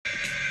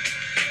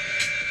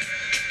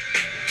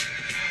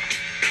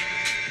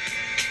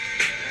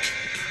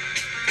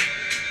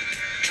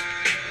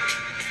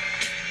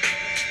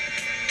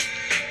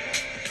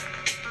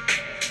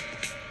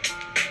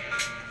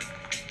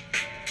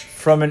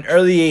From an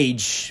early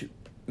age,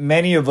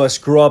 many of us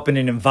grew up in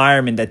an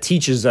environment that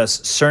teaches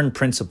us certain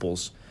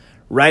principles,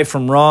 right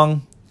from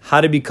wrong,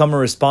 how to become a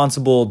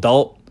responsible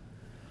adult,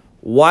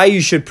 why you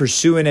should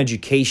pursue an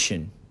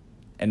education,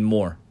 and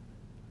more.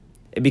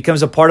 It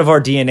becomes a part of our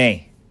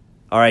DNA,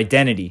 our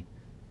identity,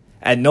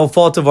 at no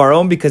fault of our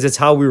own because it's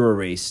how we were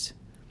raised.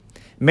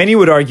 Many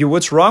would argue,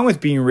 what's wrong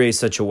with being raised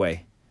such a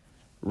way?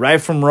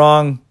 Right from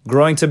wrong,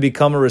 growing to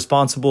become a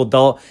responsible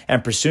adult,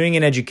 and pursuing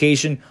an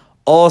education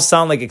all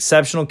sound like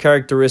exceptional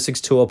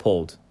characteristics to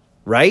uphold,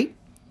 right?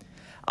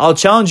 I'll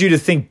challenge you to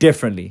think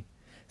differently.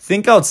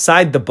 Think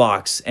outside the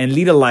box and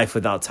lead a life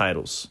without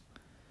titles.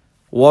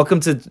 Welcome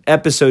to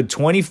episode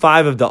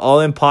 25 of the All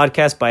In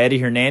Podcast by Eddie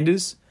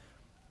Hernandez.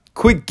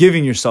 Quit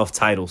giving yourself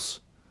titles.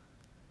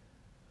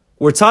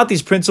 We're taught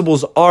these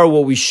principles are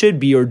what we should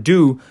be or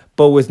do,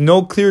 but with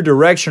no clear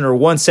direction or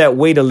one set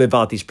way to live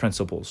out these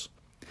principles.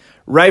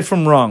 Right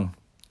from wrong.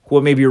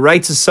 What may be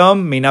right to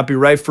some may not be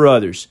right for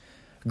others.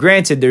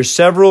 Granted, there's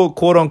several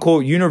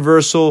quote-unquote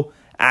universal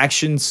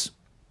actions,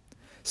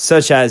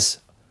 such as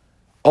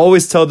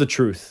always tell the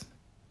truth,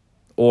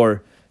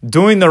 or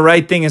doing the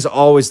right thing is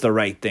always the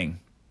right thing,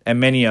 and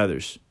many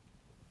others.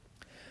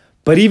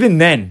 But even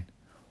then,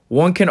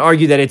 one can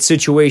argue that it's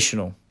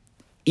situational.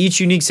 Each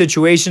unique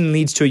situation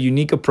leads to a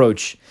unique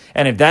approach,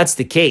 and if that's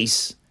the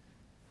case,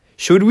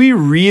 should we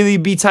really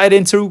be tied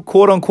into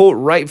quote-unquote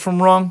right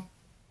from wrong?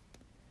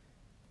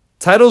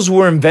 Titles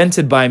were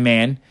invented by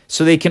man,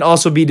 so they can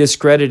also be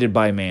discredited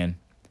by man.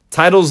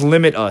 Titles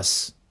limit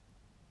us.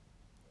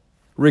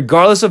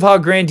 Regardless of how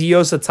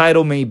grandiose a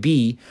title may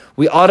be,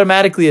 we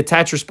automatically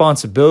attach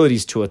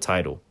responsibilities to a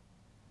title.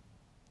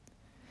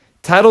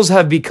 Titles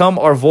have become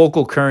our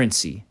vocal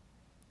currency.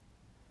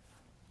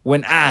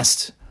 When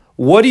asked,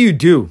 what do you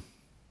do?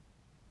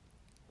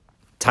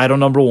 Title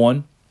number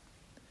 1.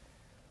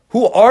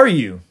 Who are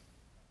you?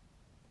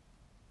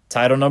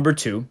 Title number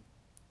 2.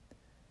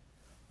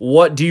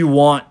 What do you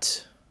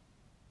want?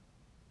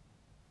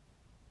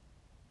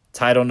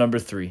 Title number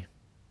 3.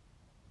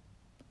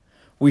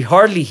 We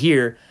hardly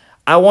hear,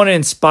 I want to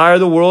inspire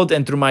the world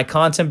and through my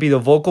content be the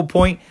vocal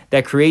point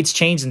that creates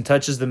change and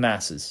touches the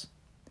masses.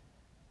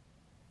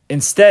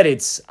 Instead,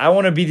 it's, I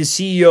want to be the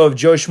CEO of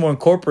Joe Schmo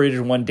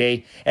Incorporated one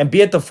day and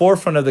be at the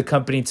forefront of the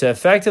company to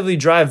effectively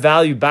drive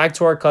value back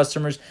to our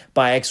customers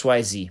by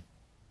XYZ.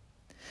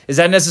 Is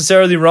that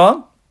necessarily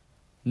wrong?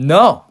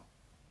 No.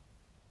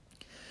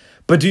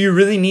 But do you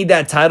really need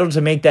that title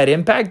to make that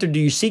impact, or do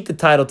you seek the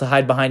title to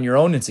hide behind your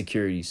own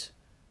insecurities?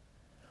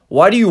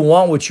 Why do you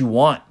want what you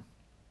want?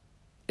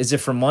 Is it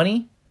for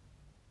money?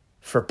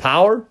 For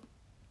power?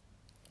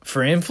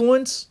 For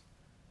influence?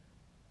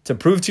 To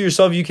prove to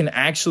yourself you can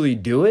actually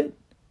do it?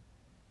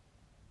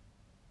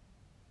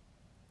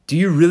 Do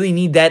you really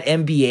need that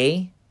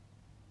MBA?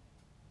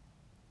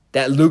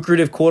 That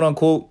lucrative,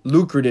 quote-unquote,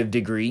 lucrative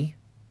degree?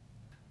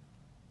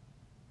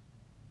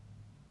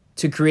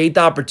 To create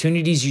the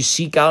opportunities you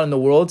seek out in the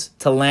world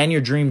to land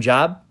your dream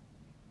job?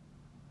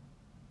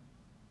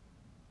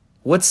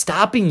 What's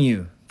stopping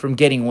you from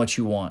getting what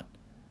you want?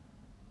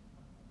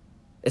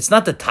 It's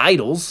not the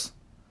titles.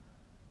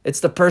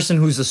 It's the person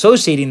who's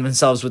associating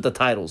themselves with the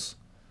titles.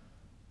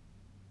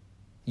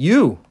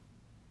 You.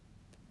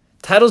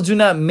 Titles do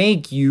not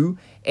make you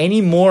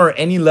any more or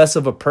any less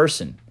of a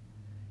person.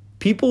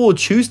 People will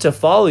choose to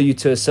follow you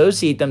to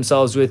associate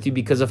themselves with you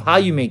because of how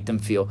you make them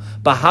feel,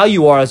 but how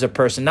you are as a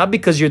person, not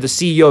because you're the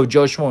CEO of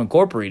Joe Schmo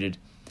Incorporated.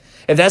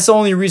 If that's the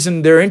only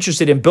reason they're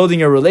interested in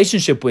building a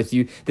relationship with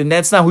you, then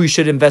that's not who you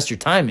should invest your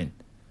time in.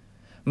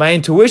 My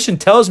intuition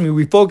tells me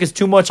we focus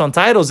too much on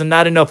titles and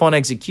not enough on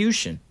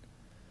execution.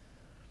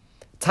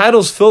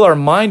 Titles fill our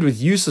mind with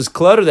useless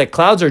clutter that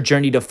clouds our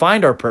journey to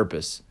find our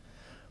purpose.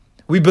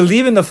 We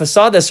believe in the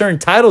facade that certain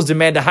titles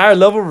demand a higher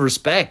level of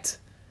respect.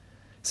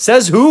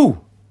 Says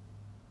who?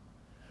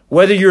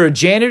 Whether you're a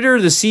janitor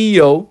or the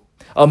CEO,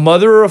 a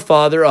mother or a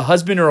father, a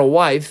husband or a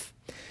wife,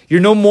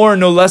 you're no more or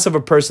no less of a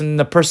person than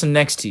the person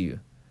next to you.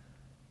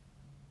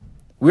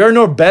 We are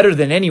no better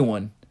than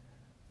anyone,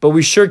 but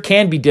we sure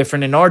can be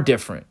different and are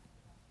different.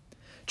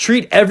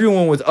 Treat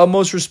everyone with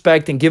utmost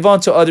respect and give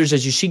unto others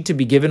as you seek to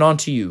be given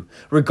unto you,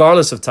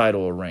 regardless of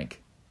title or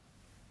rank.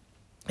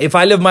 If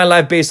I lived my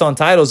life based on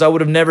titles, I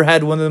would have never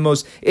had one of the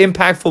most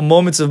impactful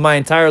moments of my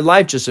entire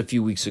life just a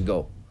few weeks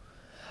ago.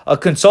 A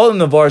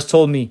consultant of ours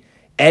told me,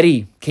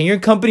 Eddie, can your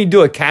company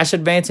do a cash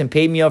advance and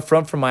pay me up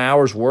front for my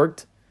hours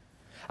worked?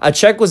 A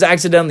check was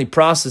accidentally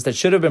processed that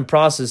should have been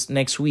processed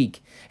next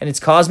week, and it's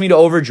caused me to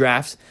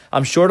overdraft.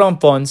 I'm short on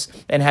funds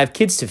and have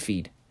kids to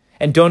feed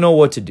and don't know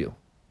what to do.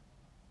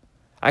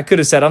 I could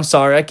have said, I'm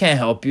sorry, I can't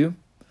help you.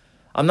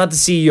 I'm not the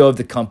CEO of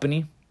the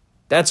company.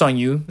 That's on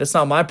you. That's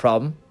not my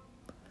problem.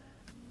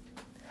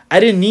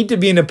 I didn't need to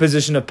be in a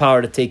position of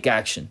power to take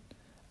action.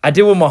 I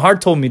did what my heart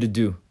told me to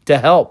do, to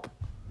help.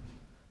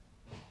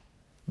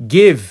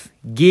 Give.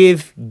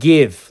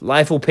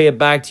 Life will pay it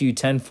back to you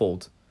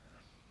tenfold.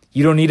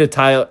 You don't need a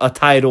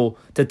title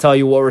to tell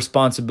you what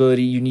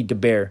responsibility you need to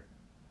bear.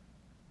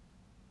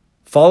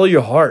 Follow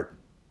your heart.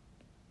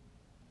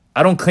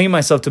 I don't claim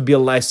myself to be a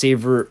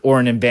lifesaver or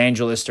an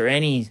evangelist or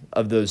any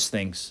of those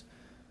things.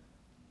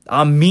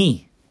 I'm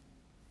me.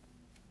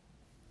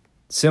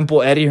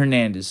 Simple Eddie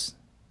Hernandez.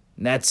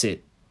 And that's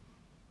it.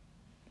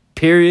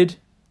 Period.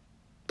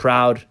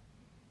 Proud.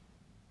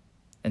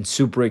 And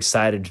super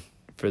excited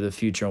for the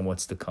future and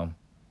what's to come.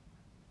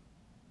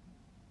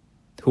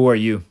 Who are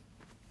you?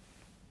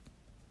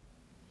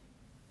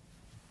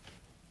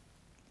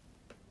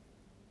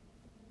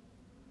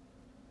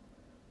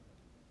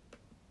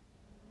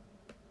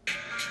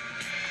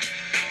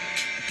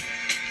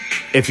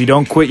 If you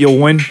don't quit, you'll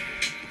win.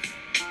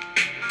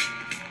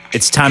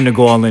 It's time to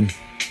go all in.